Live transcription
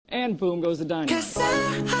And boom goes the dynamite. 'Cause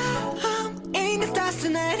I'm in the stars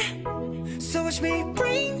tonight. So watch me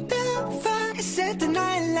bring the fire, set the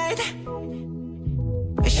night light.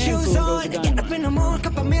 Shoes on, get up in the morning,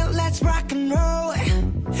 cup of milk, let's rock and roll.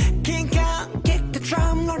 Kink out, kick the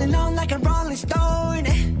drum, rolling on like a rolling stone.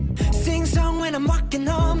 Sing song when I'm walking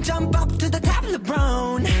home, jump up to the top of the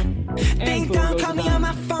brown. Ding dong, call me on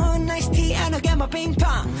my phone, nice tea, and I'll get my ping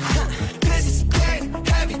pong. This is getting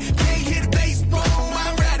heavy, can't hear the bass, boom,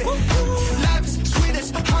 I'm ready. Life is sweet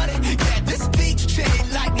as honey, yeah, this beat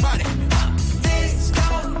shit like money. This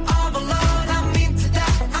don't overload, I'm into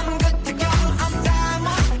that, I'm good to go, I'm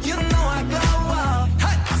diamond, you know I glow.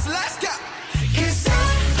 Hey, so let's go. 'Cause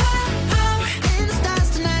I'm in the stars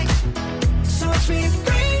tonight, so watch me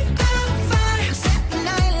bring the fire, set the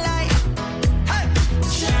night light. Hey,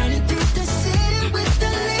 shining through the city with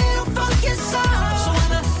a little funky soul. So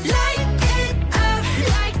I'ma light it up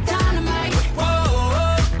like dynamite.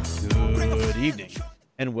 Whoa. Good evening,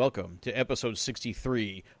 and welcome to episode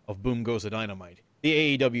 63 of Boom Goes the Dynamite,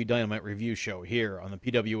 the AEW Dynamite review show here on the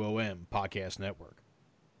PWOM Podcast Network.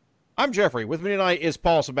 I'm Jeffrey. With me tonight is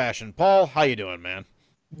Paul Sebastian. Paul, how you doing, man?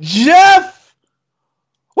 Jeff!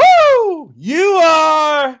 Woo! You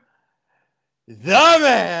are the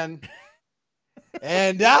man.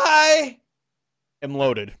 And I I'm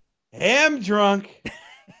loaded. am drunk.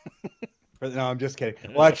 No, I'm just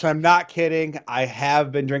kidding. Well, actually, I'm not kidding. I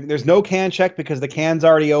have been drinking. There's no can check because the can's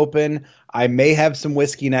already open. I may have some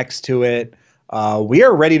whiskey next to it. We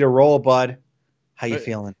are ready to roll, bud. How you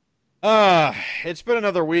feeling? It's been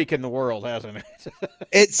another week in the world, hasn't it?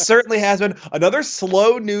 It certainly has been another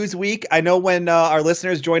slow news week. I know when our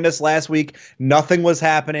listeners joined us last week, nothing was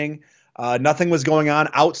happening. Nothing was going on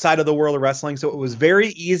outside of the world of wrestling. So it was very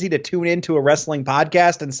easy to tune into a wrestling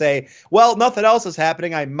podcast and say, well, nothing else is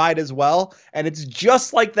happening. I might as well. And it's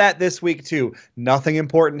just like that this week, too. Nothing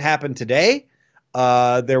important happened today.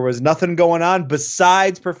 There was nothing going on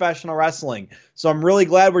besides professional wrestling. So I'm really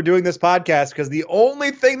glad we're doing this podcast because the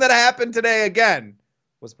only thing that happened today, again,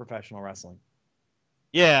 was professional wrestling.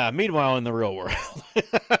 Yeah, meanwhile in the real world.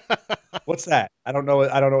 What's that? I don't know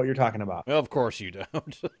what you're talking about. Well, of course you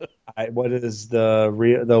don't. What is the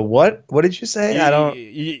what? What did you say? I don't.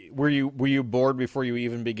 Were you bored before you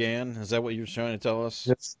even began? Is that what you're trying to tell us?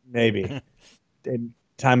 Just maybe. And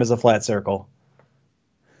time is a flat circle.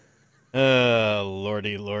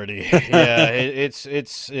 Lordy. Yeah,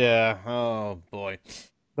 it's yeah. Oh boy.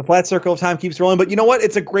 The flat circle of time keeps rolling, but you know what?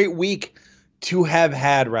 It's a great week to have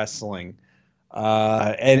had wrestling.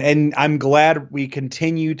 And I'm glad we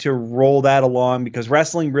continue to roll that along because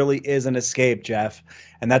wrestling really is an escape, Jeff.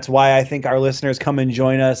 And that's why I think our listeners come and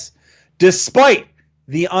join us despite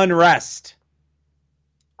the unrest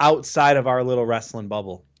outside of our little wrestling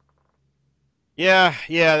bubble. Yeah.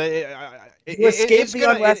 You escape the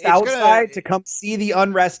unrest outside to come see the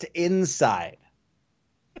unrest inside.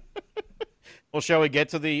 Well, shall we get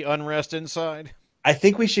to the unrest inside? I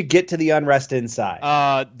think we should get to the unrest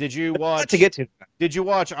inside. Did you watch? Did you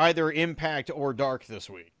watch either Impact or Dark this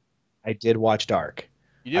week? I did watch Dark.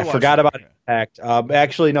 I forgot about Impact.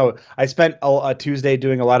 Actually, no. I spent a Tuesday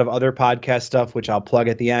doing a lot of other podcast stuff, which I'll plug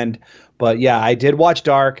at the end. But yeah, I did watch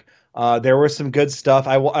Dark. There was some good stuff.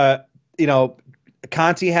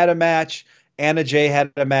 Conti had a match. Anna Jay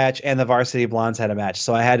had a match, and the Varsity Blondes had a match.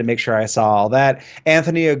 So I had to make sure I saw all that.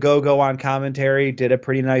 Anthony Ogogo on commentary did a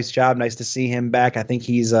pretty nice job. Nice to see him back. I think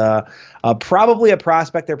he's probably a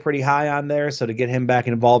prospect they're pretty high on there. So to get him back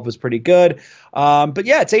involved was pretty good. But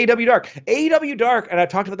yeah, it's AEW Dark. AEW Dark, and I've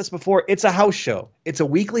talked about this before, it's a house show. It's a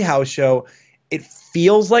weekly house show. It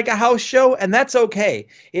feels like a house show, and that's okay.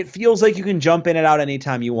 It feels like you can jump in and out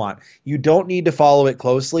anytime you want. You don't need to follow it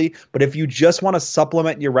closely, but if you just want to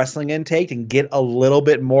supplement your wrestling intake and get a little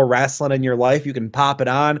bit more wrestling in your life, you can pop it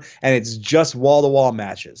on, and it's just wall-to-wall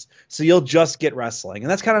matches. So you'll just get wrestling, and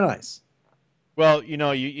that's kind of nice. Well, you're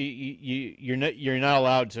not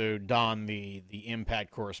allowed to don the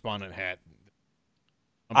Impact correspondent hat.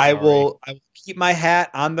 I will keep my hat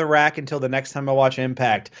on the rack until the next time I watch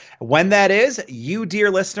Impact. When that is, you, dear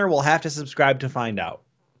listener, will have to subscribe to find out.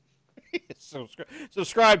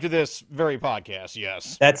 Subscribe to this very podcast,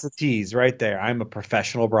 yes. That's the tease right there. I'm a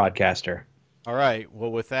professional broadcaster. All right.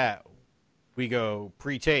 Well, with that, we go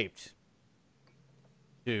pre-taped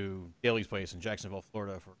to Daly's Place in Jacksonville,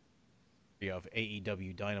 Florida for of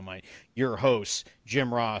AEW Dynamite. Your hosts,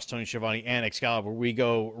 Jim Ross, Tony Schiavone, and Excalibur. We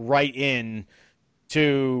go right in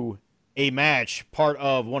to a match, part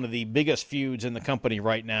of one of the biggest feuds in the company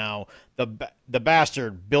right now. The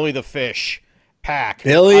bastard, Billy the Fish, Pac.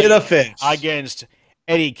 Billy the Fish. Against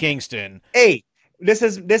Eddie Kingston. Hey, this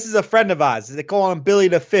is a friend of ours. They call him Billy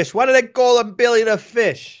the Fish. Why do they call him Billy the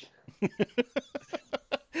Fish?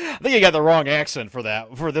 I think you got the wrong accent for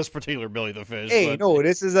this particular Billy the Fish. Hey, but... no,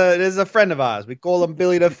 this is a friend of ours. We call him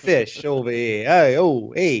Billy the Fish over here. Hey,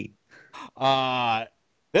 oh, hey.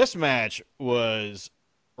 This match was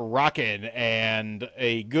rocking and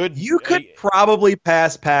a good. You could probably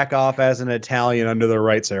pass Pac off as an Italian under the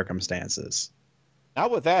right circumstances.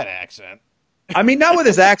 Not with that accent. I mean, not with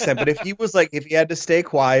his accent, but if he had to stay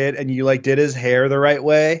quiet and you did his hair the right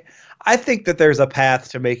way, I think that there's a path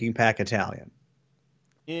to making Pac Italian.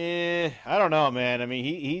 Yeah, I don't know, man. I mean,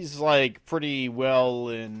 he's pretty well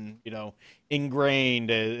ingrained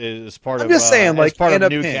as part of. I'm just saying, as part of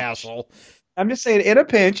Newcastle. I'm just saying, in a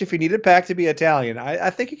pinch, if you needed Pac to be Italian, I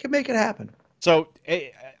think you can make it happen. So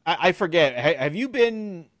I forget. Have you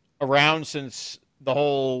been around since the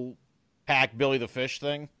whole Pac Billy the Fish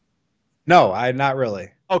thing? No, not really.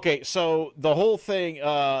 Okay, so the whole thing,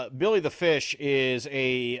 Billy the Fish is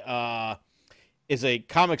a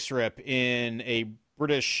comic strip in a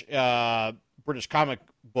British comic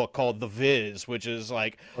book called The Viz, which is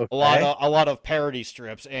a lot of parody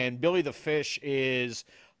strips. And Billy the Fish is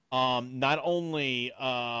not only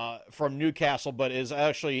from Newcastle, but is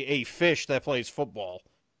actually a fish that plays football.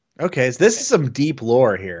 Okay, so this is some deep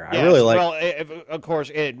lore here. Yes, I really like. Well, of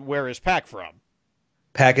course, where is Pac from?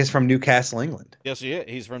 Pac is from Newcastle, England. Yes, he is.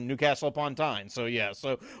 He's from Newcastle upon Tyne. So yeah,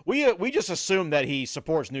 so we just assume that he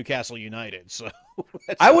supports Newcastle United. So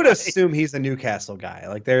I would assume he's a Newcastle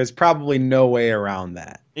guy. There's probably no way around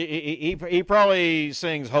that. He probably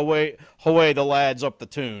sings "Away, away the lads up the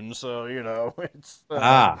tune." So it's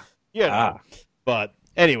But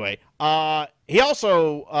anyway, he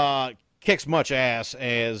also kicks much ass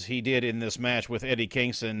as he did in this match with Eddie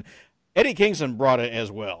Kingston. Eddie Kingston brought it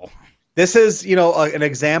as well. This is, an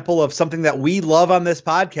example of something that we love on this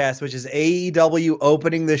podcast, which is AEW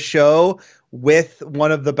opening the show with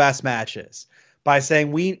one of the best matches by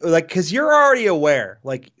saying because you're already aware,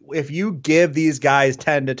 if you give these guys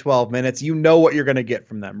 10 to 12 minutes, you know what you're going to get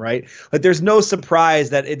from them, right? There's no surprise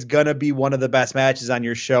that it's going to be one of the best matches on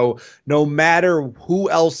your show, no matter who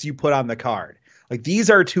else you put on the card. These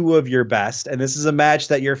are two of your best, and this is a match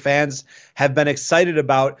that your fans have been excited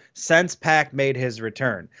about since Pac made his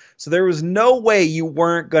return. So there was no way you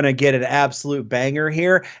weren't going to get an absolute banger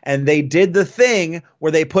here, and they did the thing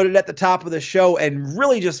where they put it at the top of the show and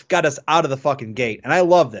really just got us out of the fucking gate. And I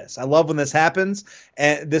love this. I love when this happens,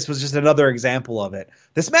 and this was just another example of it.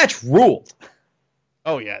 This match ruled.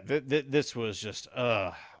 Oh, yeah. This was just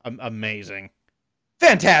amazing.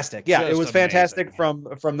 Fantastic. Yeah, it was fantastic from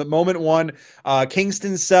the moment one.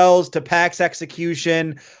 Kingston sells to Pac's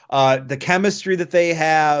execution, the chemistry that they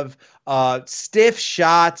have, stiff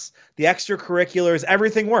shots, the extracurriculars,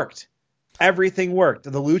 everything worked. Everything worked.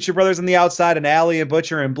 The Lucha Brothers on the outside and Alley and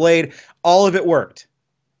Butcher and Blade, all of it worked.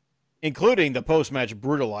 Including the post-match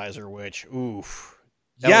brutalizer, which, oof.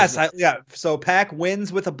 Yes, So Pac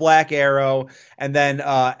wins with a black arrow and then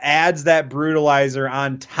adds that brutalizer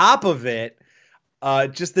on top of it.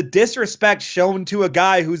 Just the disrespect shown to a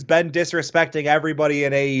guy who's been disrespecting everybody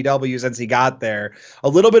in AEW since he got there. A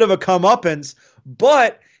little bit of a comeuppance,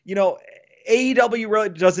 but AEW really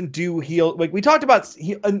doesn't do heel. We talked about,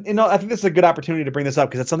 I think this is a good opportunity to bring this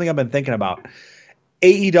up because it's something I've been thinking about.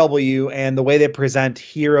 AEW and the way they present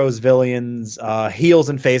heroes, villains, heels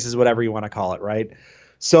and faces, whatever you want to call it, right?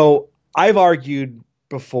 So I've argued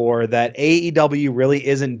before that AEW really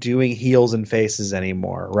isn't doing heels and faces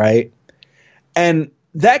anymore, right? And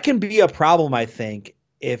that can be a problem, I think,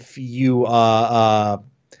 if you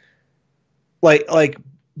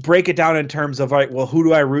break it down in terms of who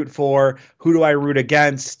do I root for? Who do I root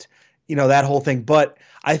against? That whole thing. But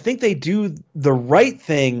I think they do the right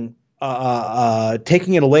thing,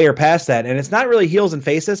 taking it a layer past that. And it's not really heels and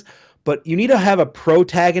faces, but you need to have a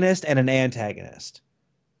protagonist and an antagonist,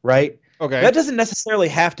 right? Okay. That doesn't necessarily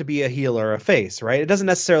have to be a heel or a face, right? It doesn't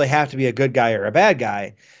necessarily have to be a good guy or a bad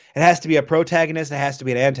guy. It has to be a protagonist. It has to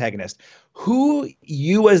be an antagonist. Who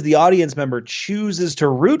you as the audience member chooses to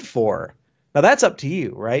root for, now that's up to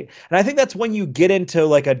you, right? And I think that's when you get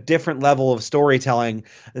into a different level of storytelling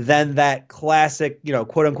than that classic,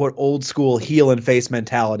 quote unquote, old school heel and face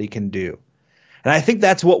mentality can do. And I think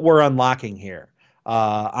that's what we're unlocking here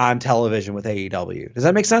on television with AEW. Does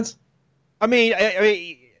that make sense? I mean,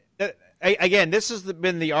 again, this has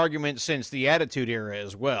been the argument since the Attitude Era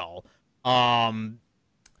as well.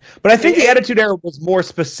 But I think the Attitude Era was more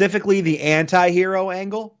specifically the anti-hero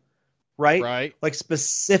angle, right? Right.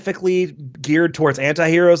 Specifically geared towards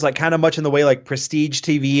anti-heroes, kind of much in the way Prestige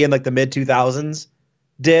TV in the mid-2000s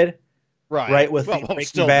did. Right. Right, with the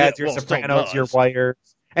Breaking Bad, your Sopranos, your Wire.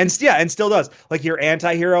 And still does. Your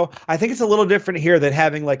anti-hero. I think it's a little different here than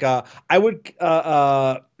having I would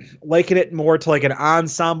liken it more to like an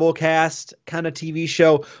ensemble cast kind of TV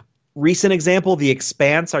show. Recent example, The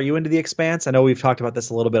Expanse. Are you into The Expanse? I know we've talked about this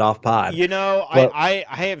a little bit off pod. You know, but I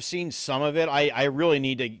have seen some of it. I really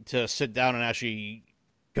need to sit down and actually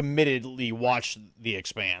committedly watch The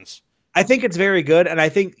Expanse. I think it's very good, and I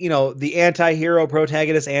think, the anti-hero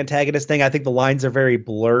protagonist antagonist thing, I think the lines are very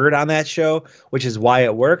blurred on that show, which is why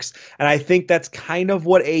it works. And I think that's kind of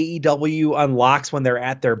what AEW unlocks when they're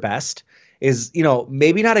at their best is,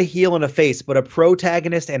 maybe not a heel and a face, but a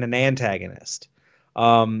protagonist and an antagonist.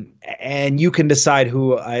 And you can decide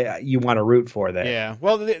who you want to root for there. Yeah.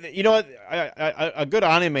 Well, you know what? A good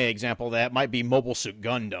anime example of that might be Mobile Suit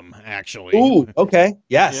Gundam, actually. Ooh, okay.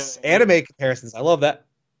 Yes. Yeah. Anime comparisons. I love that.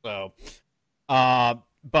 So,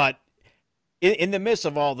 but in the midst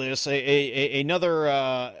of all this, another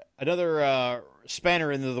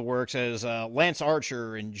spanner into the works as Lance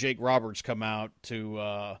Archer and Jake Roberts come out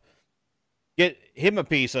to get him a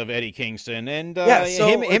piece of Eddie Kingston, and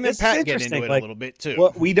him and Pat get into it a little bit too.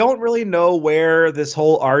 Well, we don't really know where this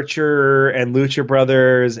whole Archer and Lucha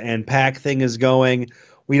Brothers and Pac thing is going.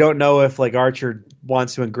 We don't know if Archer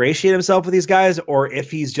wants to ingratiate himself with these guys or if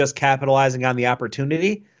he's just capitalizing on the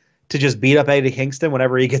opportunity to just beat up Eddie Kingston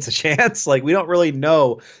whenever he gets a chance. We don't really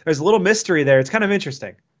know. There's a little mystery there. It's kind of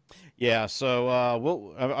interesting. Yeah, so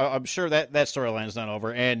I'm sure that storyline's not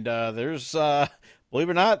over, and there's believe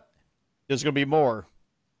it or not, there's going to be more.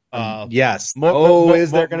 Yes.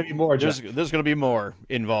 Is there going to be more? There's going to be more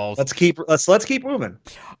involved. Let's keep moving.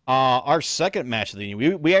 Our second match of the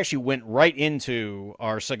evening, we actually went right into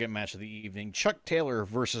our second match of the evening: Chuck Taylor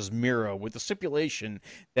versus Miro, with the stipulation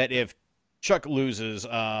that if Chuck loses,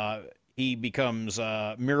 he becomes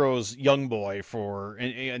Miro's young boy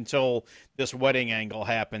until this wedding angle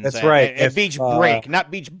happens. That's right. At Beach Break, not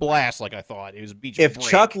Beach Blast like I thought. It was Beach Break. If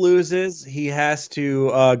Chuck loses, he has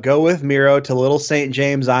to go with Miro to Little St.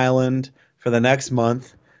 James Island for the next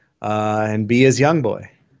month and be his young boy.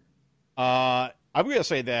 I'm going to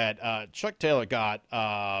say that Chuck Taylor got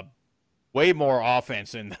way more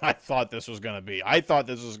offense than I thought this was going to be. I thought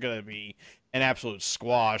this was going to be an absolute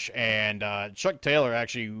squash, and Chuck Taylor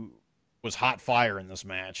actually was hot fire in this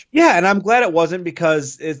match. Yeah, and I'm glad it wasn't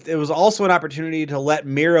because it was also an opportunity to let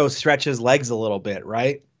Miro stretch his legs a little bit,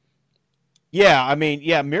 right? Yeah, I mean,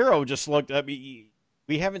 Miro just looked up. We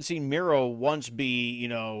haven't seen Miro once be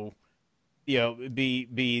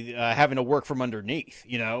having to work from underneath,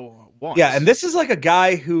 once. Yeah, and this is a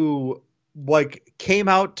guy who came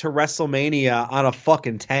out to WrestleMania on a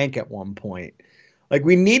fucking tank at one point.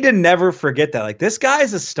 We need to never forget that. This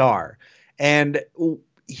guy's a star. And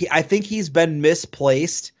I think he's been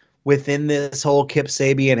misplaced within this whole Kip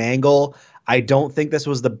Sabian angle. I don't think this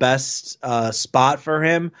was the best spot for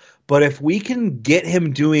him. But if we can get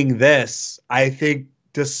him doing this, I think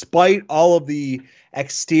despite all of the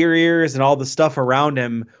exteriors and all the stuff around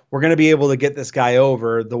him, we're going to be able to get this guy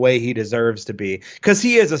over the way he deserves to be. Because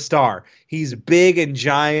he is a star. He's big and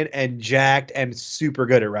giant and jacked and super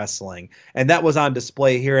good at wrestling. And that was on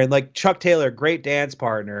display here. And Chuck Taylor, great dance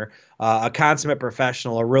partner, a consummate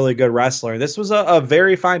professional, a really good wrestler. This was a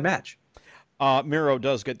very fine match. Miro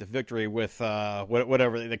does get the victory with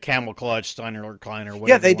whatever, the camel clutch, Steiner Kleiner, whatever.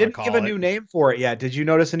 Yeah, they didn't give a new name for it yet. Did you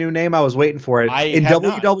notice a new name? I was waiting for it. In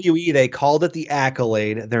WWE, they called it the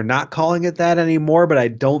Accolade. They're not calling it that anymore, but I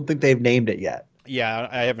don't think they've named it yet. Yeah,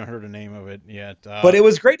 I haven't heard a name of it yet. But it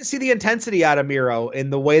was great to see the intensity out of Miro in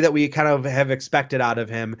the way that we kind of have expected out of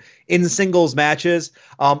him in singles matches.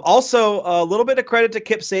 Also, a little bit of credit to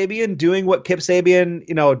Kip Sabian doing what Kip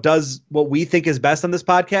Sabian, does what we think is best on this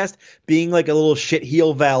podcast, being a little shit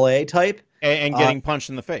heel valet type. And getting punched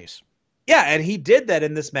in the face. Yeah, and he did that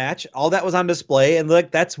in this match. All that was on display. And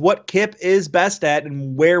that's what Kip is best at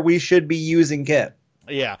and where we should be using Kip.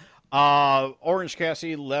 Yeah. Orange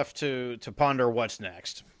Cassidy left to ponder what's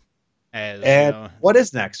next. What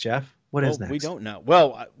is next, Jeff? What is next? We don't know.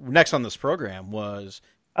 Well, next on this program was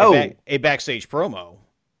a backstage promo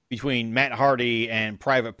between Matt Hardy and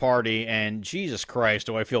Private Party, and Jesus Christ,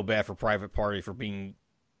 do I feel bad for Private Party for being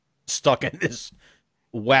stuck in this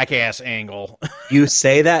whack-ass angle. You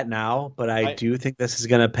say that now, but I do think this is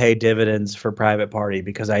going to pay dividends for Private Party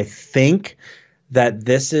because I think that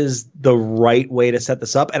this is the right way to set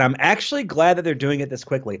this up. And I'm actually glad that they're doing it this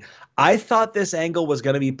quickly. I thought this angle was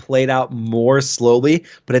going to be played out more slowly,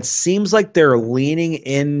 but it seems like they're leaning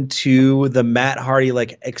into the Matt Hardy,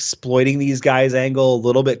 exploiting these guys angle a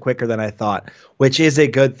little bit quicker than I thought, which is a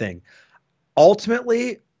good thing.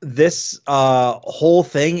 Ultimately, this whole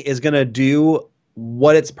thing is going to do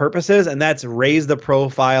what its purpose is, and that's raise the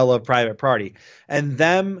profile of Private Party. And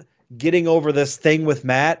them getting over this thing with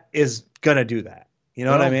Matt is going to do that. You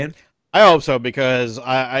know what I mean? I hope so, because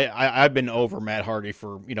I've been over Matt Hardy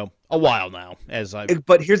for a while now.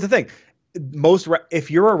 But here's the thing: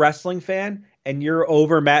 if you're a wrestling fan and you're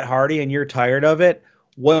over Matt Hardy and you're tired of it,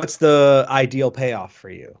 what's the ideal payoff for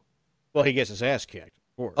you? Well, he gets his ass kicked,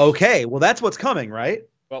 of course. Okay, well that's what's coming, right?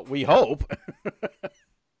 Well, we hope.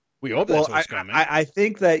 We hope that's what's coming. I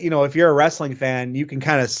think that if you're a wrestling fan, you can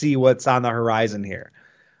kind of see what's on the horizon here.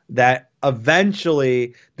 That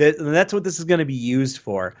eventually that's what this is going to be used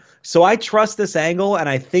for. So I trust this angle, and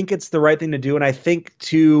I think it's the right thing to do. And I think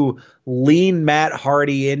to lean Matt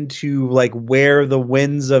Hardy into like where the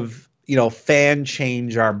winds of fan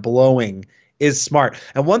change are blowing is smart.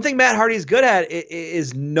 And one thing Matt Hardy is good at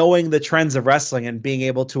is knowing the trends of wrestling and being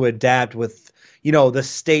able to adapt with the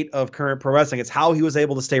state of current pro wrestling. It's how he was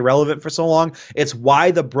able to stay relevant for so long. It's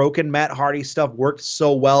why the broken Matt Hardy stuff worked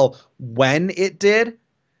so well when it did.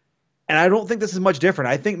 And I don't think this is much different.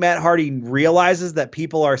 I think Matt Hardy realizes that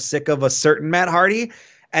people are sick of a certain Matt Hardy,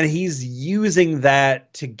 and he's using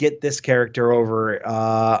that to get this character over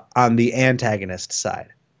on the antagonist side.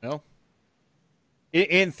 Well,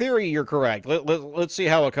 in theory, you're correct. Let's see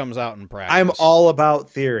how it comes out in practice. I'm all about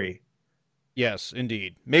theory. Yes,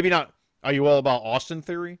 indeed. Maybe not. Are you all about Austin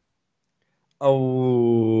Theory?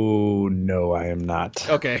 Oh, no, I am not.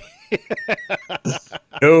 Okay.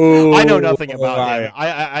 No, I know nothing about him.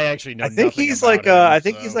 I actually know. I think he's like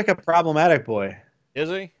he's like a problematic boy. Is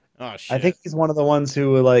he? Oh shit! I think he's one of the ones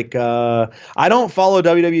who I don't follow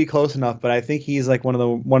WWE close enough, but I think he's like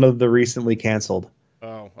one of the recently canceled.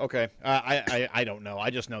 Oh, okay. I don't know.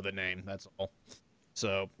 I just know the name. That's all.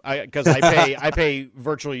 So because I pay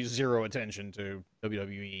virtually zero attention to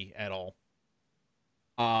WWE at all.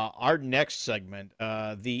 Our next segment,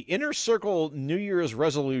 the Inner Circle New Year's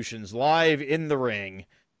resolutions live in the ring,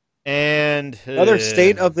 and another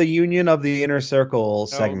State of the Union of the Inner Circle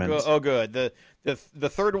segment. Oh, good. The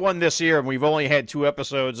third one this year, and we've only had 2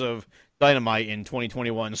 episodes of Dynamite in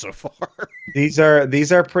 2021 so far. These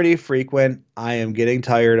are pretty frequent. I am getting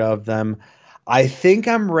tired of them. I think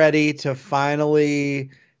I'm ready to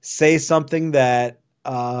finally say something that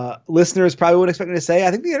listeners probably wouldn't expect me to say.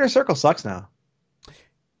 I think the Inner Circle sucks now.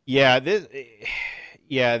 Yeah, I think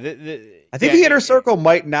the Inner Circle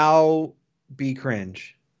might now be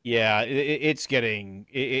cringe. Yeah, it's getting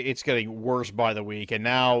worse by the week, and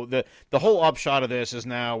now the whole upshot of this is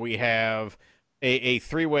now we have a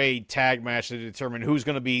 3-way tag match to determine who's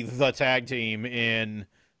going to be the tag team in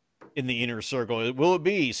the Inner Circle. Will it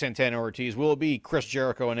be Santana Ortiz? Will it be Chris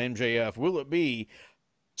Jericho and MJF? Will it be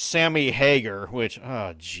Sammy Hagar? Which,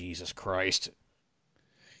 oh Jesus Christ.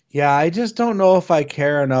 Yeah, I just don't know if I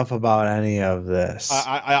care enough about any of this.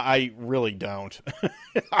 I really don't.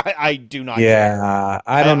 I do not care. Yeah,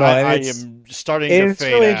 I don't know. I am starting to fade out. It's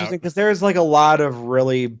really interesting because there's like a lot of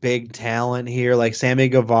really big talent here. Like Sammy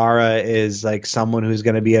Guevara is like someone who's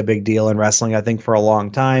going to be a big deal in wrestling, I think, for a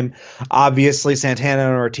long time. Obviously, Santana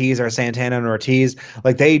and Ortiz are Santana and Ortiz.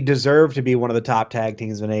 Like they deserve to be one of the top tag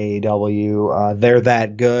teams in AEW. They're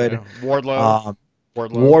that good. Yeah.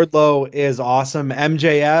 Wardlow is awesome.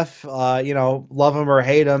 MJF, love him or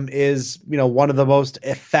hate him, is one of the most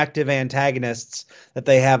effective antagonists that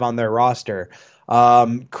they have on their roster.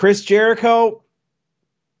 Chris Jericho,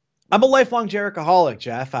 I'm a lifelong Jerichoholic,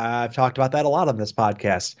 Jeff. I've talked about that a lot on this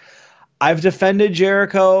podcast. I've defended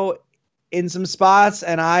Jericho in some spots,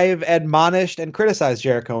 and I've admonished and criticized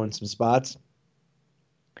Jericho in some spots.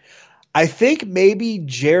 I think maybe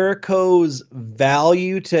Jericho's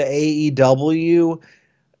value to AEW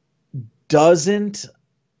doesn't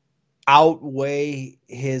outweigh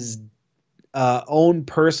his own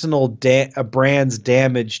personal brand's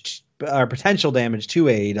damage or potential damage to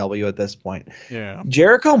AEW at this point. Yeah,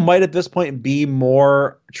 Jericho might at this point be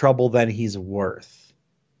more trouble than he's worth.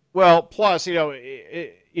 Well, plus,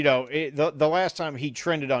 the last time he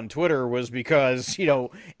trended on Twitter was because,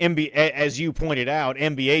 NBA, as you pointed out,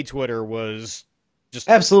 NBA Twitter was just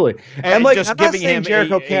absolutely. And like, just I'm giving not saying him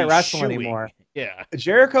Jericho can't wrestle anymore. Yeah,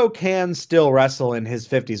 Jericho can still wrestle in his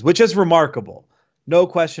 50s, which is remarkable. No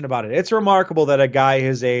question about it. It's remarkable that a guy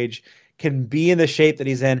his age can be in the shape that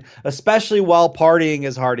he's in, especially while partying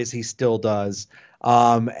as hard as he still does.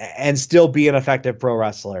 And still be an effective pro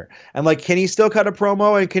wrestler. And like, can he still cut a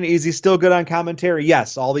promo? And is he still good on commentary?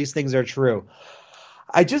 Yes, all these things are true.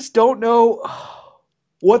 I just don't know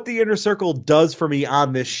what the Inner Circle does for me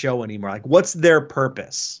on this show anymore. Like, what's their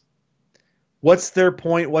purpose? What's their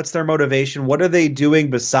point? What's their motivation? What are they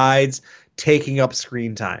doing besides taking up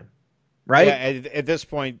screen time? Right? Yeah, at this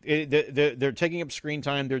point, they're taking up screen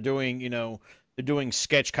time. They're doing, they're doing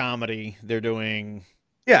sketch comedy. They're doing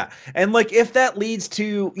Yeah. And like if that leads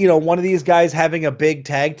to, one of these guys having a big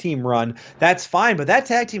tag team run, that's fine. But that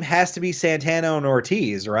tag team has to be Santana and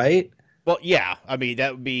Ortiz, right? Well, yeah, I mean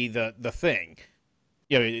that would be the thing.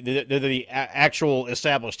 They're the actual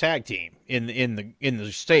established tag team in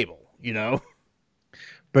the stable.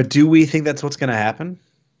 But do we think that's what's going to happen?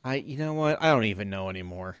 You know what? I don't even know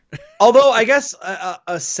anymore. Although I guess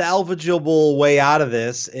a salvageable way out of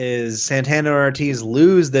this is Santana and Ortiz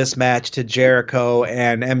lose this match to Jericho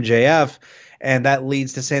and MJF, and that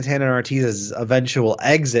leads to Santana and Ortiz's eventual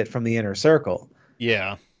exit from the Inner Circle.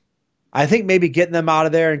 Yeah. I think maybe getting them out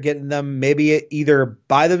of there and getting them maybe either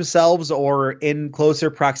by themselves or in closer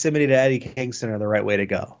proximity to Eddie Kingston are the right way to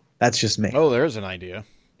go. That's just me. Oh, there's an idea.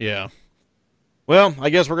 Yeah. Well, I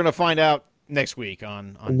guess we're going to find out next week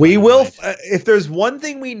on we will if there's one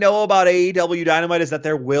thing we know about AEW Dynamite is that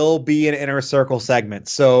there will be an Inner Circle segment,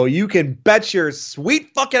 so you can bet your sweet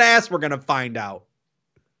fucking ass we're gonna find out.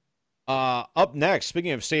 Up next,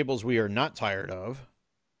 speaking of stables we are not tired of,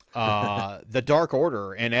 the Dark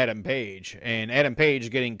Order and Adam Page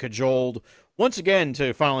getting cajoled once again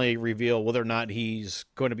to finally reveal whether or not he's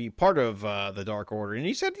going to be part of the Dark Order, and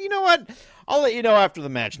he said, you know what, I'll let you know after the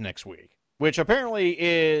match next week, which apparently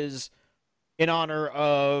is in honor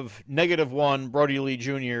of -1 Brody Lee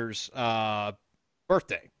Jr.'s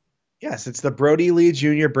birthday. Yes, it's the Brody Lee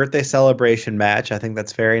Jr. birthday celebration match. I think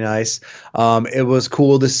that's very nice. It was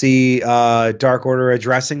cool to see Dark Order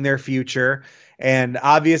addressing their future. And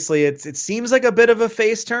obviously, it seems like a bit of a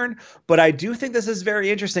face turn, but I do think this is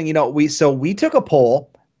very interesting. We took a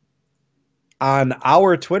poll on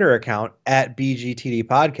our Twitter account at BGTD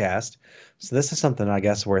Podcast. So this is something I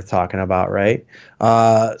guess worth talking about, right?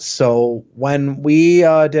 So when we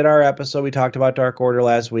did our episode, we talked about Dark Order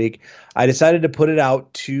last week. I decided to put it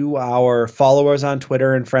out to our followers on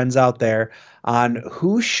Twitter and friends out there on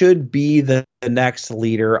who should be the next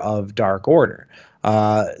leader of Dark Order.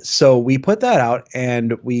 So we put that out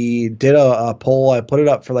and we did a poll. I put it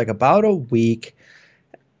up for like about a week,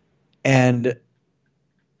 and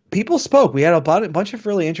people spoke. We had a bunch of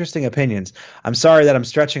really interesting opinions. I'm sorry that I'm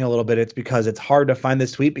stretching a little bit. It's because it's hard to find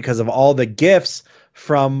this tweet because of all the GIFs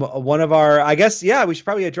from one of our, I guess, yeah, we should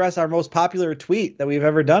probably address our most popular tweet that we've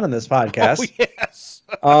ever done on this podcast.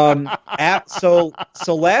 Oh, yes.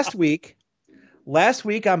 So last week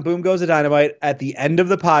on Boom Goes the Dynamite, at the end of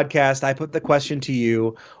the podcast, I put the question to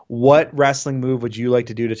you, what wrestling move would you like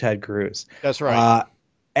to do to Ted Cruz? That's right.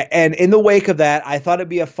 And in the wake of that, I thought it'd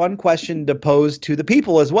be a fun question to pose to the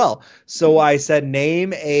people as well. So I said,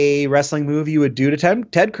 name a wrestling move you would do to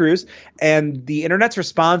Ted Cruz, and the internet's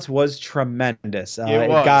response was tremendous.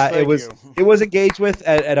 It was engaged with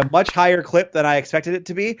at a much higher clip than I expected it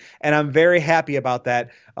to be, and I'm very happy about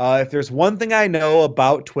that. If there's one thing I know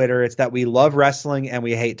about Twitter, it's that we love wrestling and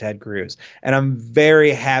we hate Ted Cruz. And I'm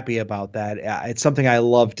very happy about that. It's something I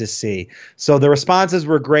love to see. So the responses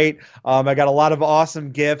were great. I got a lot of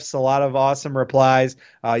awesome GIFs, a lot of awesome replies.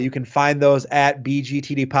 You can find those at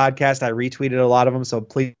BGTD Podcast. I retweeted a lot of them, so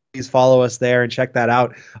please follow us there and check that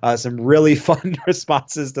out. Some really fun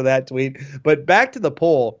responses to that tweet. But back to the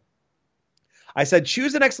poll. I said,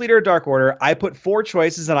 choose the next leader of Dark Order. I put 4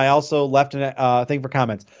 choices, and I also left a thing for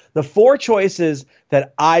comments. The 4 choices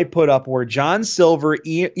that I put up were John Silver,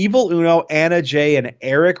 Evil Uno, Anna Jay, and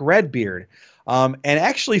Eric Redbeard. And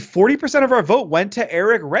actually, 40% of our vote went to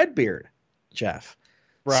Eric Redbeard, Jeff.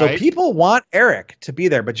 Right. So people want Eric to be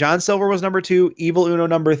there. But John Silver was number 2, Evil Uno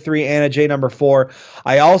number 3, Anna Jay number 4.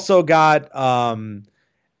 I also got Don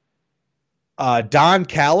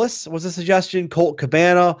Callis was a suggestion, Colt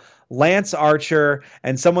Cabana, Lance Archer,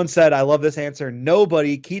 and someone said, I love this answer,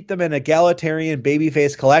 nobody, keep them an egalitarian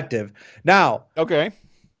babyface collective. Now, okay,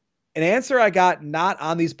 an answer I got not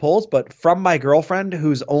on these polls, but from my girlfriend,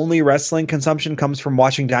 whose only wrestling consumption comes from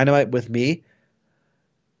watching Dynamite with me.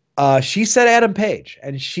 She said Adam Page,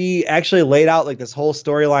 and she actually laid out like this whole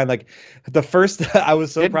storyline. Like the first, I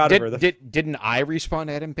was so proud of her. Didn't I respond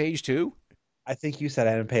to Adam Page too? I think you said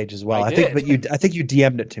Adam Page as well. I think you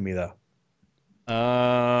DM'd it to me though.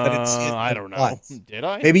 I don't know. Did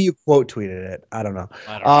I? Maybe you quote tweeted it. I don't know.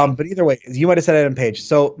 But either way, you might have said Adam Page.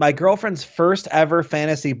 So my girlfriend's first ever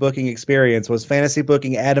fantasy booking experience was fantasy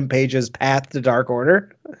booking Adam Page's Path to Dark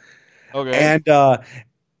Order. Okay. And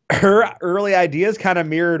her early ideas kind of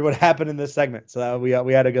mirrored what happened in this segment. So we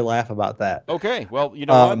had a good laugh about that. Okay. Well, you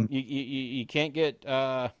know what? You can't get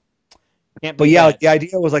but yeah, like, the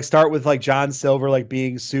idea was like start with like John Silver like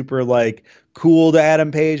being super like cool to Adam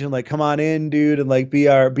Page and like come on in, dude, and like be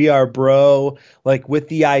our bro, like with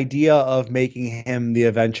the idea of making him the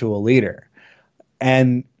eventual leader.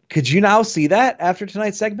 And could you now see that after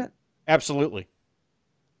tonight's segment? Absolutely.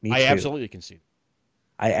 Me too. I absolutely can see it.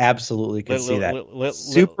 I absolutely could see that.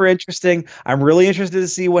 Super interesting. I'm really interested to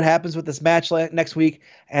see what happens with this match next week,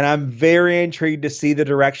 and I'm very intrigued to see the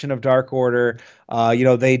direction of Dark Order.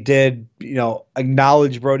 They did,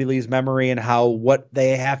 acknowledge Brody Lee's memory and how what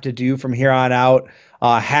they have to do from here on out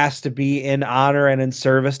has to be in honor and in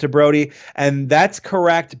service to Brody, and that's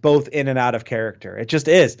correct both in and out of character. It just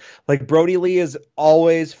is. Like, Brody Lee is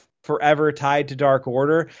always forever tied to Dark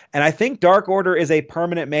Order, and I think Dark Order is a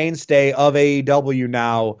permanent mainstay of AEW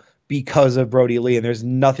now because of Brody Lee, and there's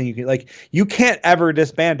nothing you can't ever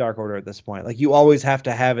disband Dark Order at this point. Like, you always have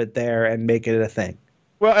to have it there and make it a thing.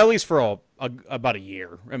 Well, at least for about a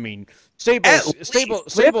year. I mean, Stables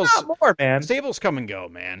not more, man. Stables come and go,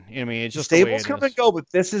 man. I mean, it's just Stables come and go, but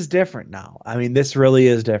this is different now. I mean, this really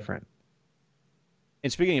is different.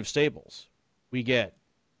 And speaking of Stables, we get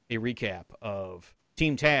a recap of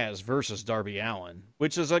Team Taz versus Darby Allin,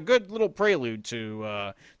 which is a good little prelude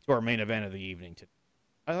to our main event of the evening today.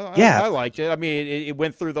 I liked it. I mean, it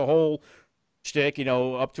went through the whole shtick,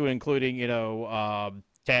 up to and including,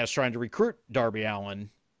 Taz trying to recruit Darby Allin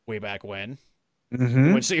way back when.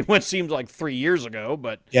 Mm-hmm. What seems like 3 years ago,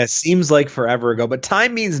 but yeah, it seems like forever ago. But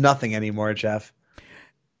time means nothing anymore, Jeff. You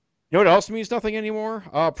know what else means nothing anymore?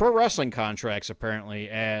 Pro wrestling contracts, apparently,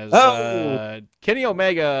 as Kenny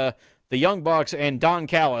Omega, the Young Bucks, and Don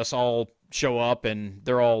Callis all show up, and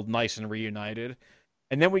they're all nice and reunited.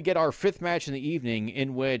 And then we get our fifth match in the evening,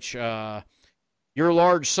 in which your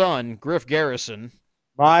large son, Griff Garrison,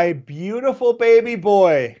 my beautiful baby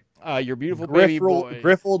boy, your beautiful baby boy,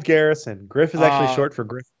 Griffold Garrison. Griff is actually short for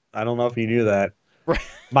Griff. I don't know if you knew that.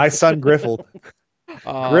 My son, Griffold.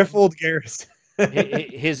 Griffold Garrison.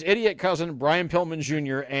 His idiot cousin, Brian Pillman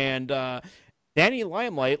Jr., and Danny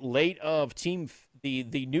Limelight, late of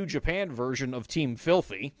the New Japan version of Team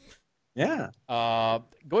Filthy. Yeah.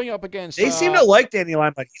 Going up against... They seem to like Danny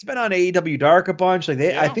Limelight. He's been on AEW Dark a bunch.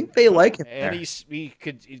 I think they like him. And he's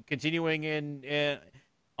continuing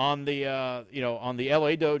on the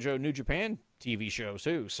LA Dojo New Japan TV show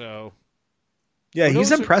too. So yeah,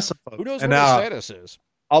 he's impressive. Who knows what his status is?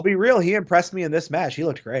 I'll be real. He impressed me in this match. He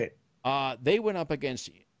looked great. They went up against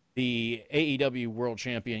the AEW World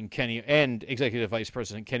Champion Kenny and Executive Vice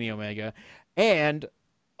President Kenny Omega, and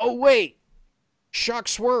shock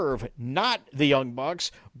swerve, not the Young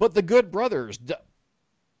Bucks, but the Good Brothers,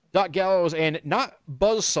 Doc Gallows, and not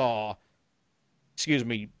Buzzsaw. Excuse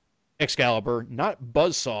me, Excalibur, not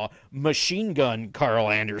Buzzsaw, Machine Gun Carl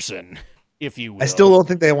Anderson, if you will. I still don't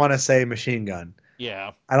think they want to say Machine Gun.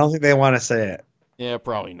 Yeah. I don't think they want to say it. Yeah,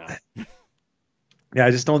 probably not. Yeah,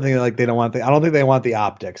 I just don't think I don't think they want the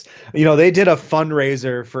optics. They did a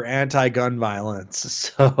fundraiser for anti-gun violence,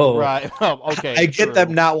 so right. Well, okay, I get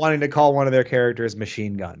them not wanting to call one of their characters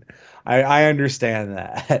Machine Gun. I understand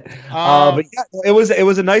that. But yeah, it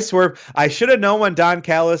was a nice swerve. I should have known when Don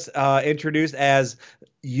Callis introduced as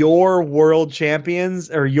your world champions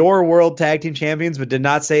or your world tag team champions, but did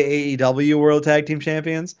not say AEW world tag team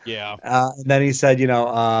champions. Yeah. And then he said,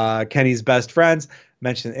 Kenny's best friends.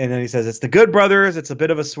 Mentioned, and then he says it's the Good Brothers. It's a bit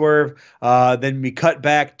of a swerve. Then we cut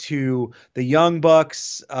back to the Young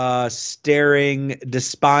Bucks staring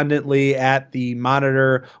despondently at the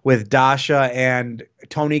monitor with Dasha and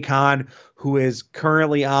Tony Khan, who is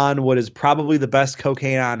currently on what is probably the best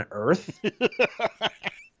cocaine on earth.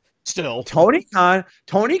 Still, Tony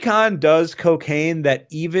Khan does cocaine that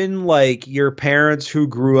even like your parents who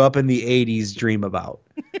grew up in the 80s dream about.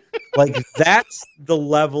 Like, that's the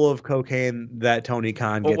level of cocaine that Tony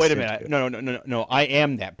Khan gets. Oh, wait a minute. No. I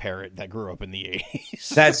am that parrot that grew up in the 80s.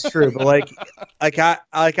 That's true. But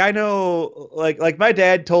I know, like my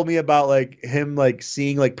dad told me about like him like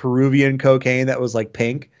seeing like Peruvian cocaine that was like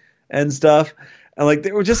pink and stuff. And like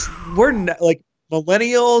like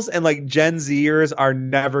millennials and like Gen Zers are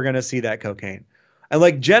never going to see that cocaine. And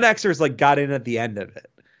like Gen Xers like got in at the end of it.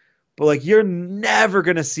 But like you're never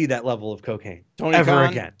gonna see that level of cocaine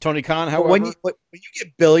again. Tony Khan, however, when you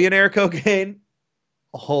get billionaire cocaine,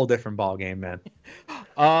 a whole different ball game, man.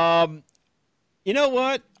 You know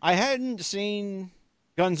what? I hadn't seen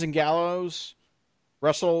Guns and Gallows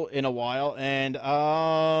wrestle in a while, and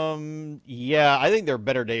I think their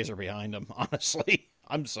better days are behind them. Honestly,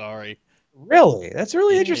 I'm sorry. Really, that's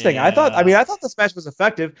really interesting. Yeah. I thought this match was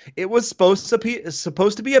effective. It was supposed to be a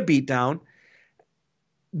beatdown.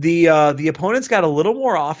 The opponents got a little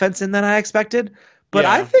more offense in than I expected, but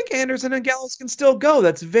I think Anderson and Gallows can still go.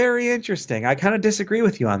 That's very interesting. I kind of disagree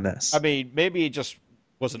with you on this. I mean, maybe it just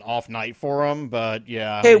was an off night for them, but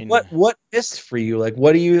yeah. Hey, what missed for you? Like,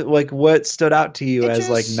 what do you like? What stood out to you as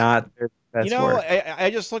like not their best work? I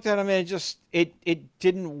just looked at them and it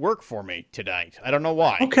didn't work for me tonight. I don't know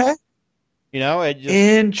why. Okay. It just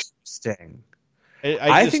interesting.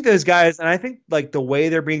 I think those guys, and I think like the way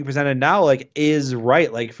they're being presented now, like is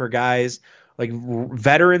right. Like for guys like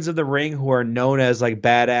veterans of the ring who are known as like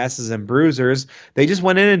badasses and bruisers, they just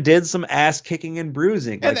went in and did some ass kicking and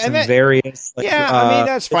bruising, like some various. Like, yeah, I mean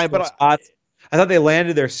that's fine, but I thought they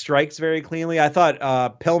landed their strikes very cleanly. I thought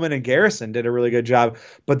Pillman and Garrison did a really good job,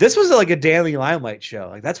 but this was like a Danny Limelight show.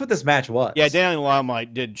 Like that's what this match was. Yeah, Danny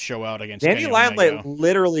Limelight did show out against Danny Limelight.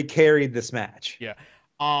 Literally carried this match. Yeah.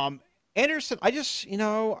 Anderson, I've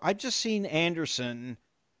just seen Anderson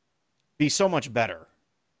be so much better.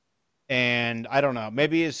 And I don't know.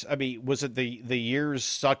 Maybe was it the years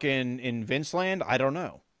stuck in Vince land? I don't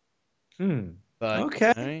know. But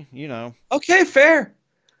okay. Okay, fair.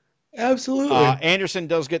 Absolutely. Anderson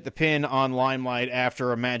does get the pin on Limelight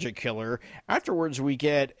after a Magic Killer. Afterwards, we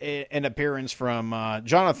get an appearance from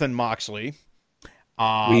Jonathan Moxley.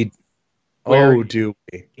 Do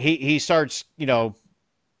we? He starts,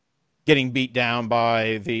 getting beat down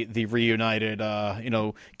by the reunited,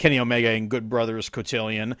 Kenny Omega and Good Brothers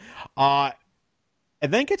Cotillion. And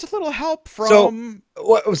then gets a little help from...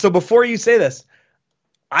 So before you say this,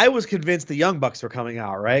 I was convinced the Young Bucks were coming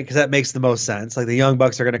out, right? Because that makes the most sense. Like the Young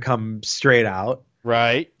Bucks are going to come straight out.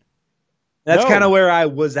 Right. That's kind of where I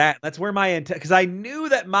was at. That's where my intent... Because I knew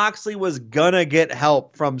that Moxley was going to get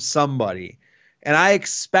help from somebody. And I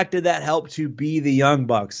expected that help to be the Young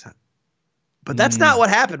Bucks. But that's not what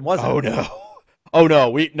happened, was it? Oh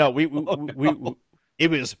no!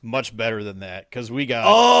 It was much better than that because we got.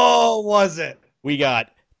 Oh, was it? We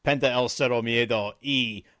got Penta El Cero Miedo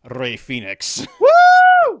y Rey Fénix.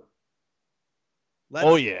 Woo! Let's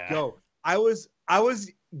go.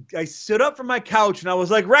 I stood up from my couch and I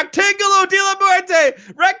was like, Rectangulo de la Muerte!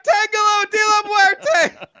 Rectangulo de la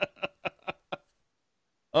Muerte!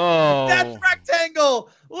 Oh, that's Rectangle.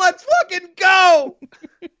 Let's fucking go.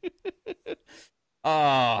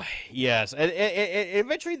 Yes. And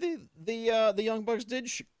eventually the Young Bucks did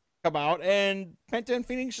come out and Penta and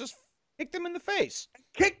Fénix just kicked them in the face.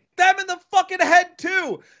 Kicked them in the fucking head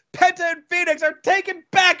too. Penta and Fénix are taking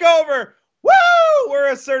back over. Woo!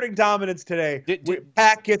 We're asserting dominance today.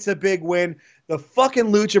 Pat gets a big win. The fucking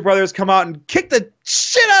Lucha Brothers come out and kick the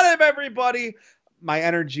shit out of everybody. My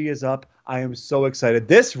energy is up. I am so excited.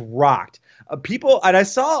 This rocked. People, and I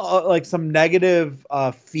saw like some negative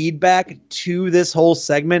feedback to this whole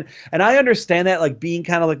segment, and I understand that like being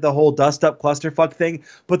kind of like the whole dust up clusterfuck thing,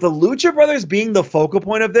 but the Lucha Brothers being the focal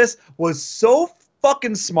point of this was so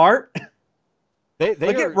fucking smart. They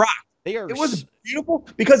it rocked. It was beautiful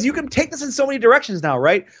because you can take this in so many directions now,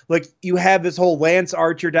 right? Like you have this whole Lance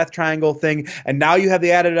Archer Death Triangle thing, and now you have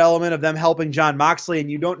the added element of them helping John Moxley, and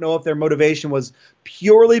you don't know if their motivation was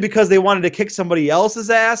purely because they wanted to kick somebody else's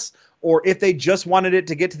ass, or if they just wanted it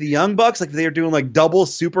to get to the Young Bucks, like they were doing like double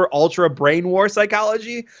super ultra brain war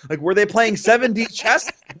psychology. Like were they playing 7D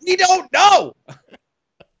chess? We don't know.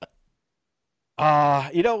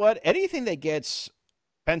 You know what? Anything that gets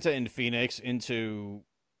Penta and Fénix into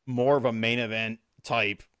more of a main event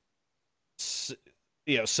type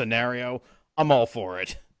scenario, I'm all for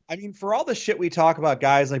it. I mean, for all the shit we talk about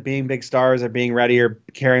guys like being big stars or being ready or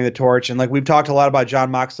carrying the torch, and like we've talked a lot about John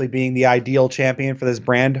Moxley being the ideal champion for this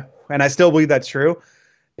brand, and I still believe that's true.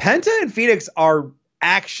 Penta and Fénix are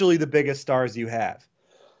actually the biggest stars you have.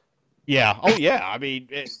 Yeah. Oh yeah. I mean,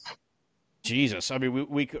 Jesus. I mean,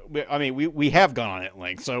 we have gone on at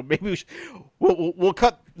length, so maybe we'll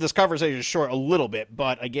cut this conversation short a little bit.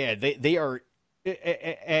 But again, they are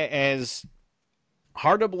as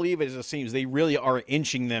hard to believe as it seems. They really are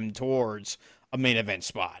inching them towards a main event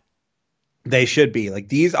spot. They should be. Like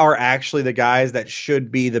these are actually the guys that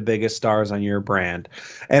should be the biggest stars on your brand,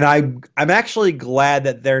 and I'm actually glad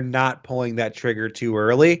that they're not pulling that trigger too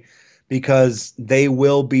early, because they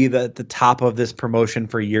will be the top of this promotion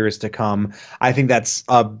for years to come. I think that's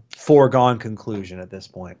a foregone conclusion at this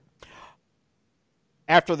point.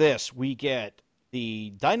 After this, we get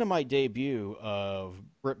the Dynamite debut of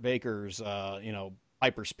Britt Baker's,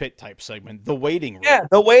 Piper's Pit type segment, The Waiting Room. Yeah,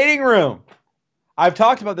 The Waiting Room. I've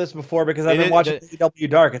talked about this before because I've been watching AEW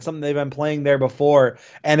Dark. It's something they've been playing there before,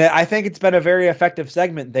 and I think it's been a very effective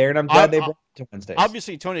segment there, and I'm glad they brought it to Wednesdays.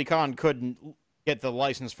 Obviously, Tony Khan couldn't get the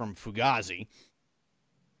license from Fugazi.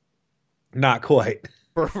 Not quite.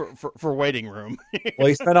 For Waiting Room. Well,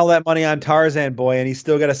 he spent all that money on Tarzan Boy, and he's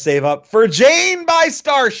still got to save up for Jane by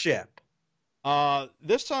Starship.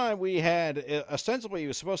 This time we had, ostensibly it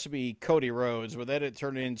was supposed to be Cody Rhodes, but then it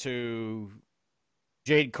turned into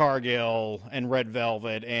Jade Cargill and Red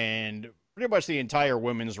Velvet and pretty much the entire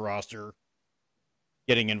women's roster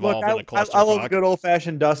getting involved in a clusterfuck. I love good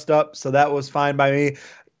old-fashioned dust-up, so that was fine by me.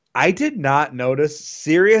 I did not notice,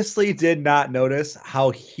 seriously did not notice how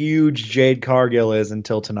huge Jade Cargill is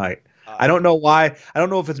until tonight. I don't know why. I don't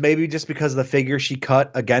know if it's maybe just because of the figure she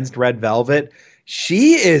cut against Red Velvet.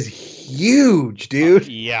 She is huge, dude.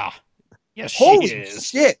 Yeah. Yes, she Holy is.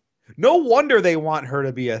 shit. No wonder they want her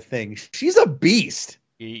to be a thing. She's a beast.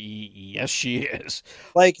 Yes, she is.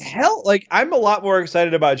 Like hell, like I'm a lot more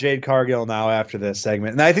excited about Jade Cargill now after this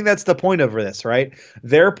segment. And I think that's the point of this, right?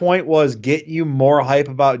 Their point was get you more hype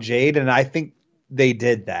about Jade, and I think they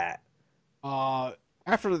did that.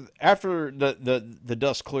 After the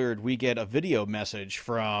dust cleared, we get a video message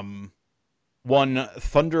from one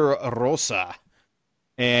Thunder Rosa,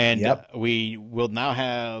 and we will now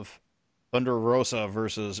have Thunder Rosa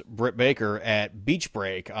versus Britt Baker at Beach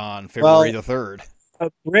Break on February the 3rd.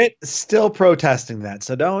 Britt still protesting that,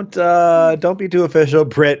 so don't be too official,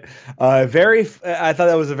 Britt. I thought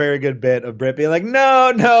that was a very good bit of Britt being like,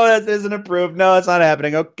 no, that isn't approved. No, it's not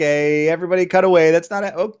happening. Okay, everybody, cut away. That's not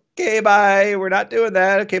okay. Bye. We're not doing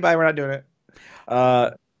that. Okay, bye. We're not doing it.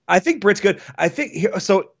 I think Britt's good. I think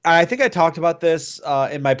I talked about this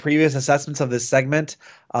in my previous assessments of this segment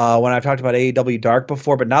when I've talked about AEW Dark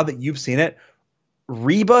before, but now that you've seen it,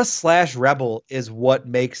 Reba/Rebel is what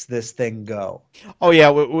makes this thing go. Oh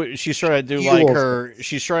yeah, she's trying to do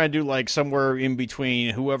she's trying to do like somewhere in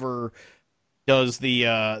between whoever does the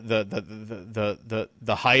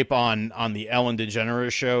hype on the Ellen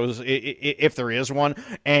DeGeneres shows, if there is one,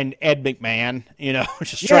 and Ed McMahon,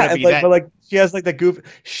 just trying to be that. But like she has like the goof.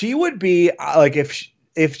 She would be like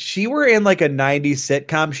if she were in like a '90s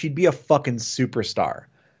sitcom, she'd be a fucking superstar.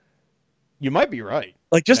 You might be right.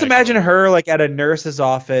 Like, just imagine her like at a nurse's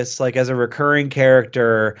office, like as a recurring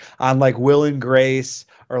character on like Will and Grace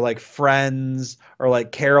or like Friends or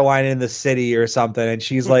like Caroline in the City or something, and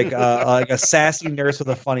she's like like a sassy nurse with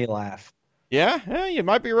a funny laugh. Yeah, you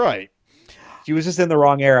might be right. She was just in the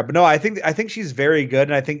wrong era, but no, I think she's very good,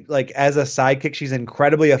 and I think like as a sidekick, she's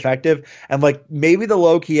incredibly effective, and like maybe the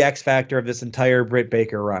low key X factor of this entire Britt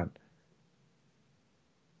Baker run.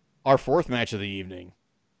 Our fourth match of the evening.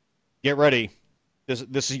 Get ready.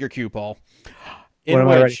 This is your cue, Paul. In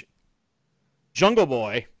which Jungle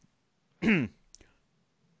Boy. And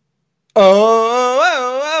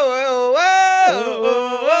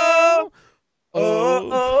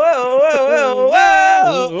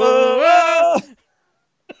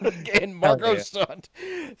Marco Stunt.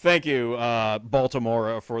 Thank you,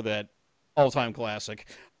 Baltimore, for that all-time classic.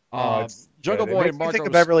 Jungle Boy and Marco. Think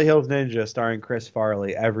of Beverly Hills Ninja starring Chris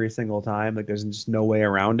Farley every single time. Like, there's just no way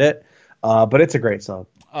around it. But it's a great song.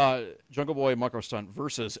 Jungle Boy and Marco Stunt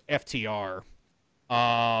versus FTR.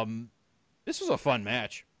 This was a fun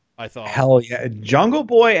match, I thought. Hell yeah. Jungle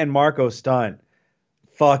Boy and Marco Stunt.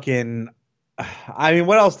 Fucking. I mean,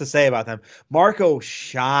 what else to say about them? Marco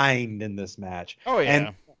shined in this match. Oh, yeah.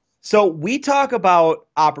 And so we talk about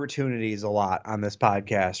opportunities a lot on this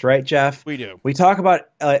podcast, right, Jeff? We do. We talk about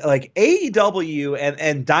like AEW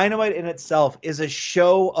and Dynamite in itself is a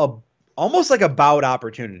show of almost like about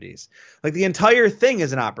opportunities. Like the entire thing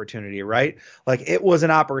is an opportunity, right? Like it was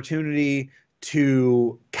an opportunity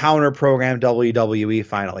to counter program WWE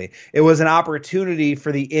finally. It was an opportunity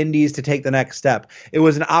for the indies to take the next step. It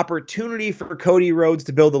was an opportunity for Cody Rhodes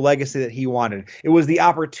to build the legacy that he wanted. It was the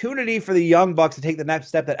opportunity for the Young Bucks to take the next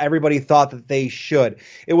step that everybody thought that they should.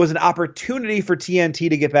 It was an opportunity for TNT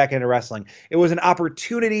to get back into wrestling. It was an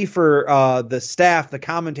opportunity for the staff, the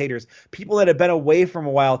commentators, people that had been away from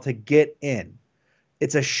a while to get in.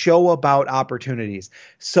 It's a show about opportunities.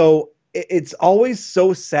 So it's always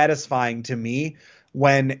so satisfying to me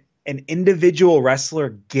when an individual wrestler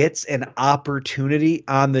gets an opportunity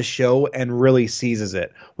on the show and really seizes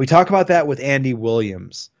it. We talk about that with Andy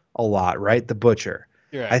Williams a lot, right? The Butcher.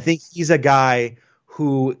 Yeah. I think he's a guy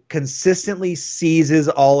who consistently seizes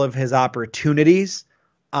all of his opportunities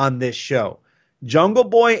on this show. Jungle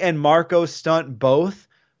Boy and Marco Stunt, both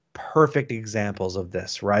perfect examples of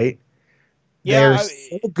this, right? Yeah, they're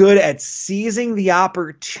so good at seizing the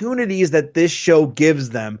opportunities that this show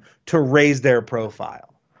gives them to raise their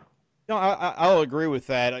profile. No, I'll agree with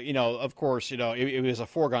that. Of course, it was a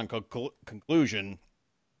foregone conclusion.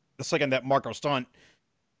 The second that Marco Stunt,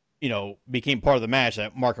 became part of the match,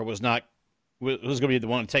 that Marco was going to be the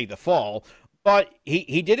one to take the fall. But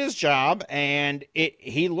he did his job, and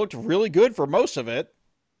he looked really good for most of it.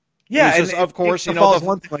 Yeah, and of course,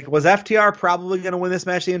 one thing. Like, was FTR probably going to win this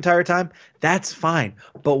match the entire time? That's fine.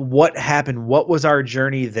 But what happened? What was our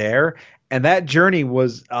journey there? And that journey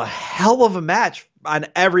was a hell of a match on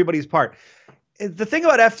everybody's part. The thing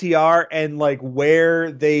about FTR and like where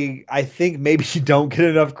they, I think maybe don't get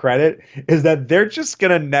enough credit is that they're just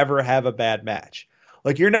going to never have a bad match.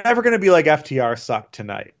 Like, you're never going to be like, FTR sucked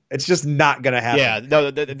tonight. It's just not going to happen. Yeah,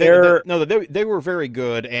 no, they were very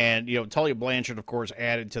good, and Tully Blanchard, of course,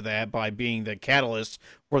 added to that by being the catalyst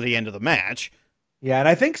for the end of the match. Yeah, and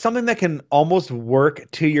I think something that can almost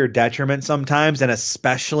work to your detriment sometimes, and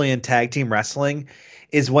especially in tag team wrestling,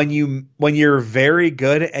 is when you're very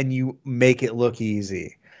good and you make it look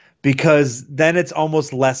easy. Because then it's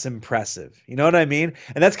almost less impressive. You know what I mean?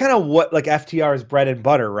 And that's kind of what like FTR's bread and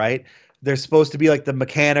butter, right? They're supposed to be like the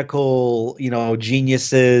mechanical,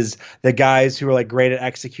 geniuses, the guys who are like great at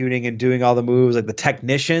executing and doing all the moves, like the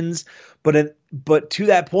technicians. But to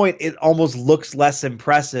that point, it almost looks less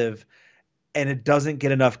impressive and it doesn't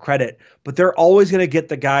get enough credit. But they're always going to get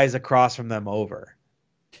the guys across from them over.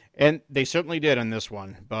 And they certainly did on this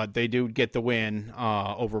one, but they do get the win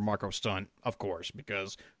over Marco Stunt, of course,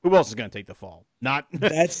 because who else is going to take the fall?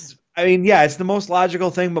 It's the most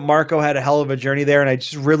logical thing, but Marco had a hell of a journey there, and I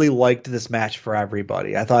just really liked this match for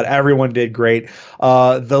everybody. I thought everyone did great.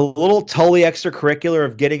 The little Tully extracurricular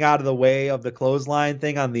of getting out of the way of the clothesline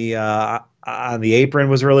thing on the apron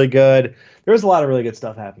was really good. There was a lot of really good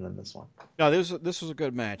stuff happening in this one. No, this was a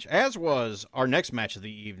good match, as was our next match of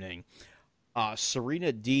the evening.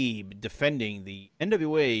 Serena Deeb defending the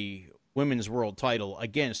NWA Women's World Title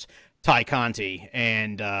against Ty Conti,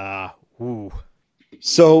 and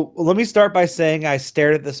So let me start by saying I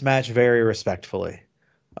stared at this match very respectfully.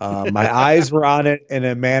 My eyes were on it in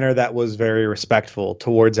a manner that was very respectful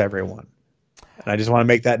towards everyone, and I just want to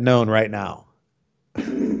make that known right now.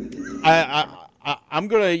 I'm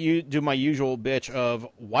gonna do my usual bitch of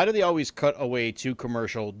why do they always cut away to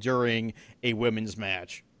commercial during a women's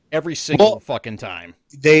match? Every single fucking time.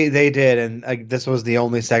 They did, and this was the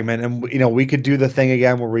only segment. And we could do the thing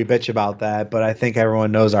again where we bitch about that, but I think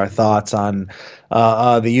everyone knows our thoughts on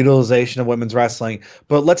the utilization of women's wrestling.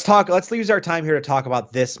 But let's use our time here to talk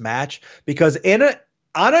about this match, because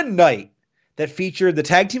on a night that featured the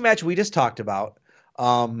tag team match we just talked about,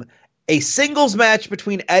 a singles match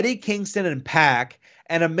between Eddie Kingston and Pac,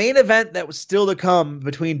 and a main event that was still to come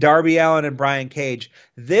between Darby Allin and Brian Cage,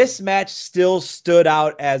 this match still stood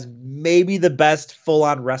out as maybe the best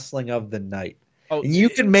full-on wrestling of the night. Oh, and you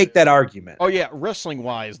can make that argument. Oh yeah,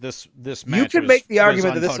 wrestling-wise, this match. You can make the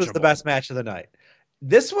argument that this was the best match of the night.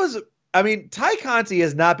 This was, Ty Conti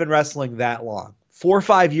has not been wrestling that long, 4 or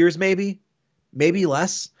 5 years, maybe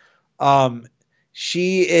less.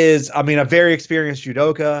 She is, a very experienced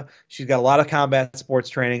judoka. She's got a lot of combat sports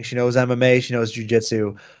training. She knows MMA. She knows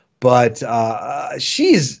jiu-jitsu. But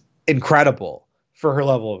she's incredible for her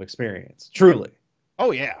level of experience, truly.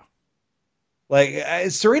 Oh, yeah.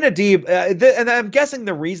 Like, Serena Deeb, and I'm guessing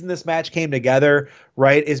the reason this match came together,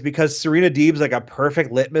 right, is because Serena Deeb's like a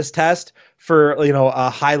perfect litmus test for, a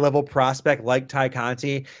high-level prospect like Ty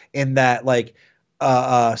Conti, in that, like,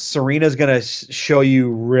 Serena's going to show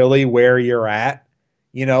you really where you're at,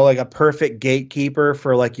 like a perfect gatekeeper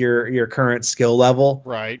for like your current skill level,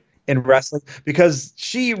 right, in wrestling, because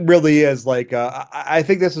she really is like, I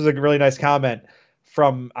think this was a really nice comment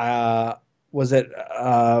from,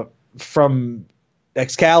 from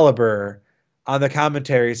Excalibur on the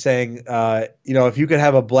commentary saying, if you could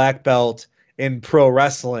have a black belt in pro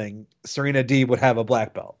wrestling, Serena Deeb would have a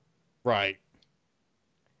black belt. Right.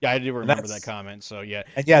 Yeah, I do remember that comment. So yeah,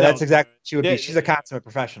 and that's exactly what she would be. She's a consummate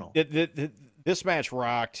professional. This match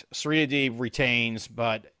rocked. Serena Deeb retains,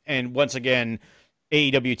 and once again,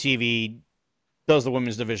 AEW TV does the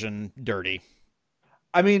women's division dirty.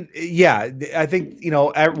 I think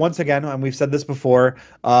once again, and we've said this before,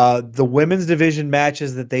 the women's division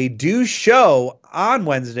matches that they do show on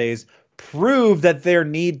Wednesdays prove that there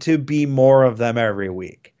need to be more of them every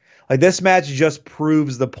week. Like, this match just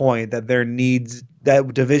proves the point that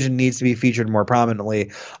that division needs to be featured more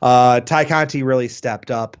prominently. Ty Conti really stepped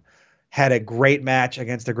up, had a great match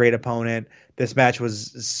against a great opponent. This match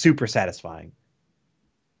was super satisfying.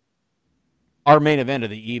 Our main event of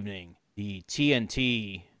the evening, the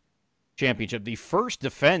TNT Championship, the first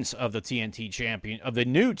defense of the the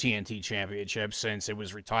new TNT Championship since it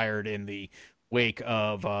was retired in the wake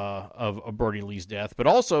of Brody Lee's death, but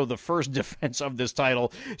also the first defense of this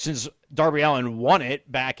title since Darby Allin won it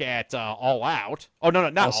back at All Out. Oh, no,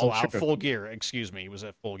 not also All Out, Full Gear. Excuse me, it was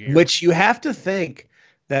at Full Gear. Which you have to think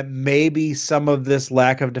that maybe some of this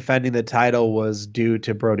lack of defending the title was due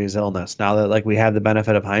to Brody's illness. Now that we have the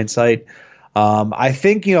benefit of hindsight, I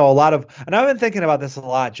think a lot of, and I've been thinking about this a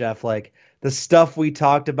lot, Jeff. Like, the stuff we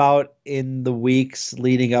talked about in the weeks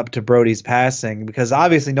leading up to Brody's passing, because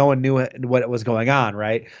obviously no one knew what was going on,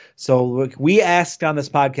 right? So look, we asked on this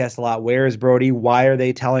podcast a lot, where is Brody? Why are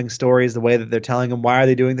they telling stories the way that they're telling them? Why are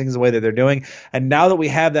they doing things the way that they're doing? And now that we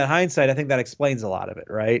have that hindsight, I think that explains a lot of it,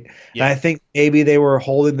 right? And Yeah. I think maybe they were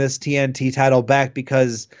holding this TNT title back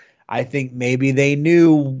because I think maybe they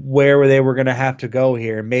knew where they were going to have to go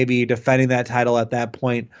here. Maybe defending that title at that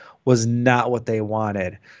point was not what they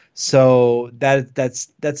wanted. So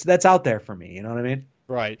that's out there for me. You know what I mean?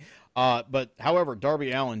 Right. But however,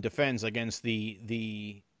 Darby Allin defends against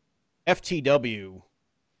the FTW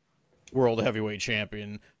World Heavyweight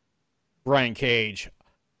Champion Brian Cage.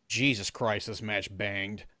 Jesus Christ, this match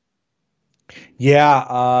banged.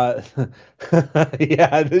 Yeah,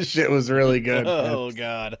 yeah, this shit was really good. Oh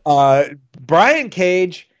God. Brian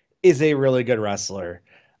Cage is a really good wrestler.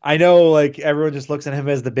 I know, like, everyone just looks at him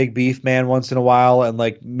as the big beef man once in a while, and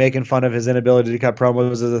like making fun of his inability to cut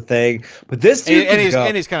promos is a thing. But this dude and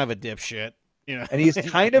he's kind of a dipshit, you know. And he's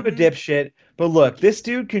kind of a dipshit. But look, this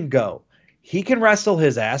dude can go. He can wrestle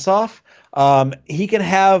his ass off. He can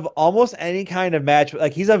have almost any kind of match.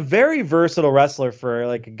 Like, he's a very versatile wrestler for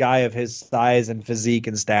like a guy of his size and physique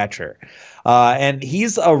and stature. And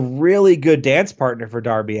he's a really good dance partner for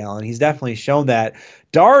Darby Allin. He's definitely shown that.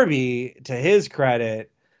 Darby, to his credit,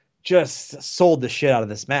 just sold the shit out of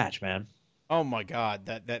this match, man. Oh my God,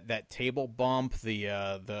 that table bump, the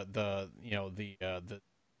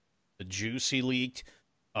juice he leaked,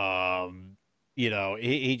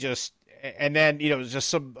 he just, and then just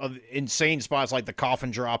some insane spots like the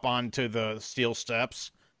coffin drop onto the steel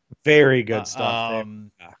steps. Very good stuff.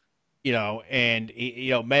 And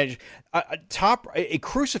manage a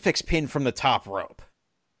crucifix pin from the top rope.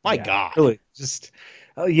 My God, really, just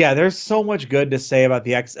there's so much good to say about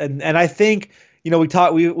the X, and I think we've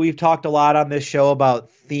talked a lot on this show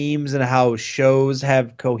about themes and how shows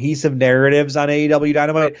have cohesive narratives on AEW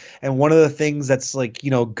Dynamite. And one of the things that's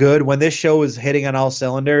good when this show is hitting on all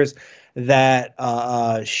cylinders, that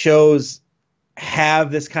shows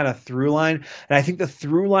have this kind of through line. And I think the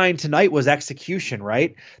through line tonight was execution,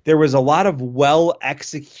 right? There was a lot of well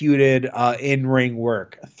executed in-ring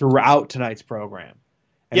work throughout tonight's program.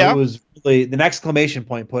 And it was really an exclamation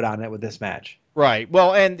point put on it with this match. Right.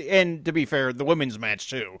 Well, and to be fair, the women's match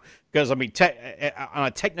too, because I mean, on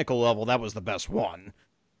a technical level, that was the best one.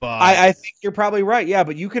 But I think you're probably right. Yeah,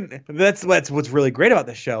 but you can. That's what's really great about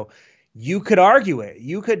this show. You could argue it.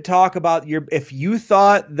 You could talk about if you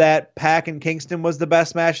thought that Pac and Kingston was the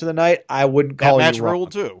best match of the night, I wouldn't call that match you wrong.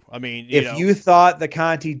 ruled too. I mean, if you thought the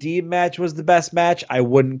Conti Deeb match was the best match, I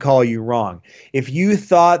wouldn't call you wrong. If you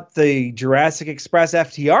thought the Jurassic Express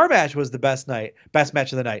FTR match was the best match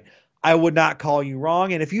of the night, I would not call you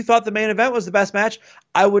wrong. And if you thought the main event was the best match,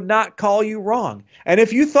 I would not call you wrong. And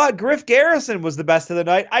if you thought Griff Garrison was the best of the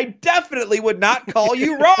night, I definitely would not call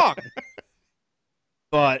you wrong.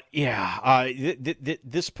 But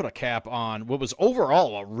this put a cap on what was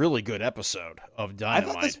overall a really good episode of Dynamite.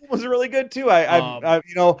 I thought this one was really good too. I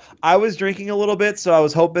was drinking a little bit, so I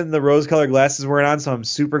was hoping the rose-colored glasses weren't on. So I'm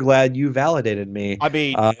super glad you validated me. I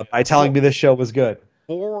mean, by telling me this show was good.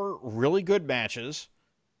 4 really good matches.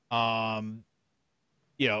 The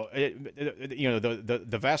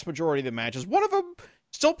vast majority of the matches, one of them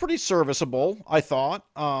still pretty serviceable, I thought.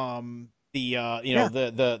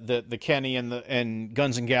 The Kenny and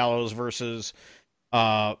Guns and Gallows versus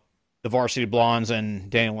the Varsity Blondes and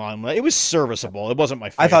Daniel Lyon. It was serviceable. It wasn't my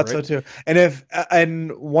favorite. I thought so too.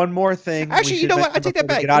 And one more thing. Actually, you know what? I take that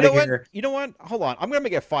back. You know what? Hold on. I'm gonna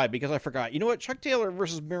make it 5 because I forgot. You know what? Chuck Taylor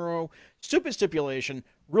versus Miro. Stupid stipulation.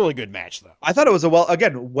 Really good match though. I thought it was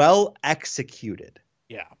well executed.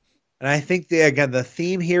 Yeah. And I think the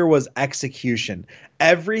theme here was execution.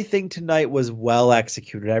 Everything tonight was well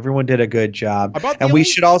executed. Everyone did a good job. And we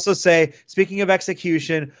should also say, speaking of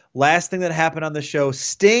execution, last thing that happened on the show,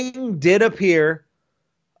 Sting did appear.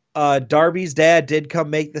 Darby's dad did come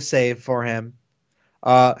make the save for him.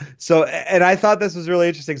 And I thought this was really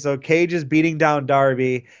interesting. So Cage is beating down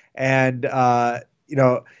Darby, and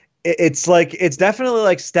it's definitely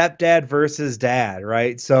like stepdad versus dad,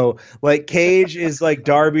 right? So like Cage is like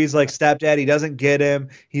Darby's like stepdad. He doesn't get him.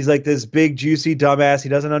 He's like this big juicy dumbass. He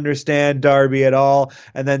doesn't understand Darby at all.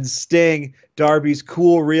 And then Sting, Darby's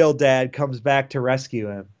cool real dad, comes back to rescue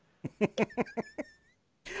him.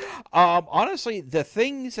 Honestly, the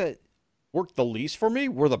things that worked the least for me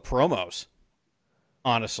were the promos.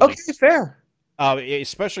 Honestly. Okay, fair.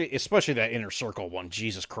 Especially that Inner Circle one.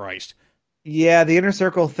 Jesus Christ. Yeah, the inner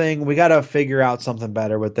circle thing, we got to figure out something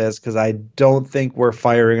better with this because I don't think we're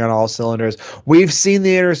firing on all cylinders. We've seen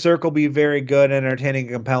the inner circle be very good, entertaining,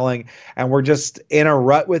 compelling, and we're just in a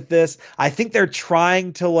rut with this. I think they're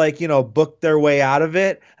trying to book their way out of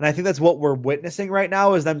it, and I think that's what we're witnessing right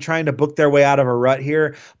now is them trying to book their way out of a rut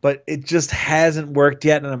here, but it just hasn't worked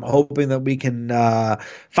yet, and I'm hoping that we can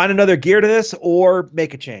find another gear to this or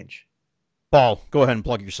make a change. Paul, go ahead and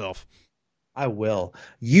plug yourself. I will.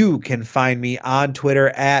 You can find me on Twitter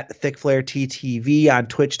at ThickFlareTTV, on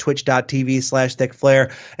Twitch,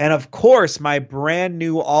 twitch.tv/ThickFlare. And of course, my brand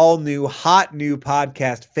new, all new, hot new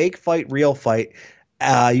podcast, Fake Fight, Real Fight.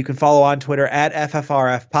 You can follow on Twitter at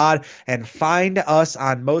FFRFpod and find us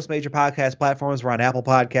on most major podcast platforms. We're on Apple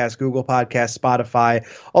Podcasts, Google Podcasts, Spotify,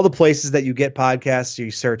 all the places that you get podcasts. You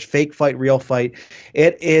search Fake Fight, Real Fight.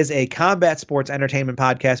 It is a combat sports entertainment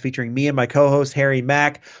podcast featuring me and my co-host, Harry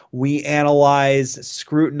Mack. We analyze,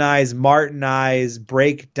 scrutinize, martinize,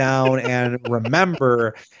 break down, and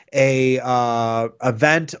remember a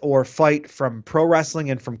event or fight from pro wrestling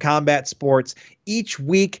and from combat sports each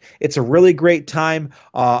week. It's a really great time.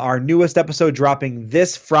 Our newest episode dropping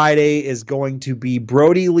this Friday is going to be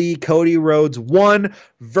Brody Lee, Cody Rhodes 1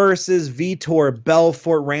 versus Vitor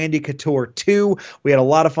Belfort, Randy Couture 2. We had a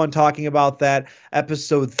lot of fun talking about that.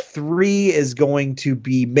 Episode 3 is going to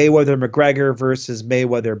be Mayweather McGregor versus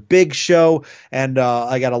Mayweather Big Show. And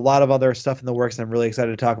I got a lot of other stuff in the works I'm really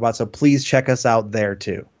excited to talk about. So please check us out there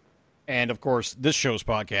too. And, of course, this show's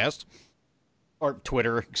podcast, or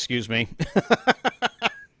Twitter, excuse me.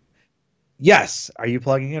 Yes. Are you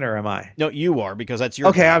plugging it or am I? No, you are, because that's your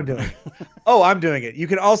Okay, job. I'm doing it. Oh, I'm doing it. You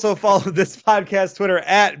can also follow this podcast Twitter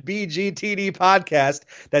at BGTD Podcast.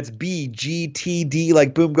 That's BGTD,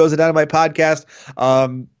 like Boom Goes the Dynamite Podcast.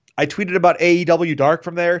 I tweeted about AEW Dark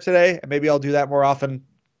from there today, and maybe I'll do that more often.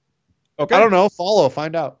 Okay. I don't know. Follow,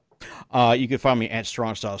 find out. You can find me at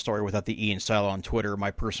Strong Style Story without the E in style on Twitter.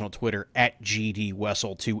 My personal Twitter at GD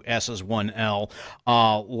Wessel, 2 S's, 1 L.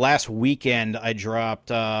 Last weekend, I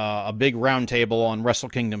dropped a big roundtable on Wrestle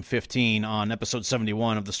Kingdom 15 on episode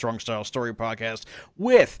 71 of the Strong Style Story podcast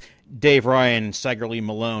with Dave Ryan and Stagger Lee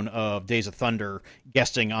Malone of Days of Thunder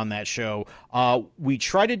guesting on that show. We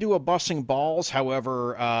tried to do a Busting Balls.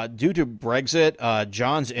 However, due to Brexit,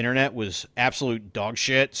 John's internet was absolute dog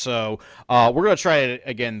shit. So we're going to try it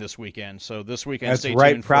again this weekend. So this weekend, That's stay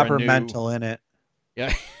right. tuned Proper for a new... mental in it.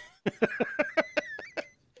 Yeah.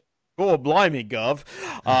 Oh, blimey, Gov.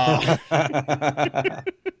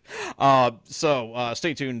 So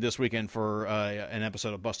stay tuned this weekend for an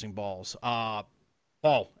episode of Busting Balls.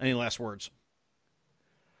 Paul, any last words?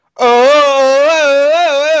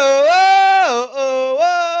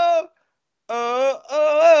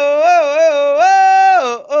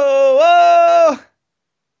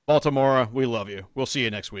 Baltimore, we love you. We'll see you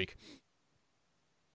next week.